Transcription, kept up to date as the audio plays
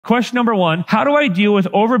question number 1, how do I deal with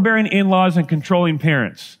overbearing in-laws and controlling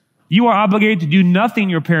parents? You are obligated to do nothing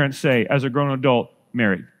your parents say as a grown adult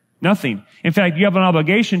married. Nothing. In fact, you have an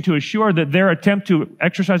obligation to assure that their attempt to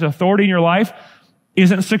exercise authority in your life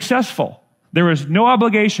isn't successful. There is no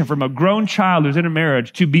obligation from a grown child who's in a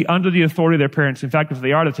marriage to be under the authority of their parents. In fact, if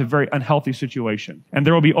they are, that's a very unhealthy situation. And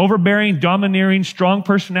there will be overbearing, domineering, strong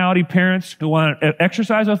personality parents who want to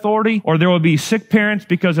exercise authority, or there will be sick parents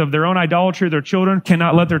because of their own idolatry, their children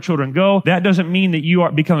cannot let their children go. That doesn't mean that you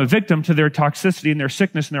become a victim to their toxicity and their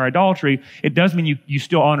sickness and their idolatry. It does mean you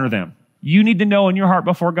still honor them. You need to know in your heart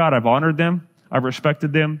before God, I've honored them, I've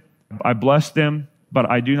respected them, I blessed them, but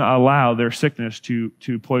I do not allow their sickness to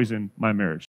poison my marriage.